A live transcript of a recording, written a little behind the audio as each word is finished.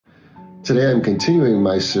Today I'm continuing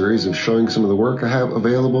my series of showing some of the work I have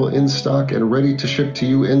available in stock and ready to ship to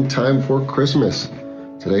you in time for Christmas.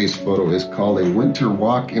 Today's photo is called A Winter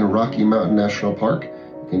Walk in Rocky Mountain National Park.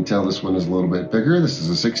 You can tell this one is a little bit bigger. This is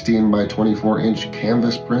a 16 by 24 inch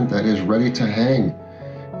canvas print that is ready to hang.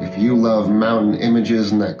 If you love mountain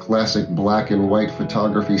images and that classic black and white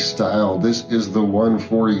photography style, this is the one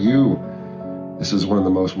for you. This is one of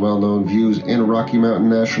the most well-known views in Rocky Mountain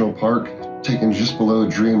National Park, taken just below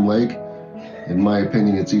Dream Lake. In my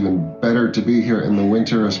opinion, it's even better to be here in the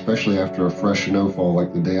winter, especially after a fresh snowfall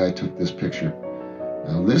like the day I took this picture.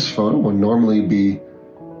 Now, this photo would normally be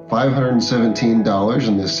 $517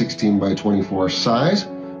 in this 16 by 24 size,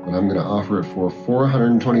 but I'm going to offer it for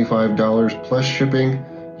 $425 plus shipping.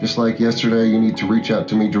 Just like yesterday, you need to reach out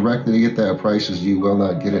to me directly to get that price, as you will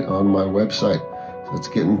not get it on my website. So let's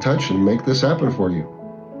get in touch and make this happen for you.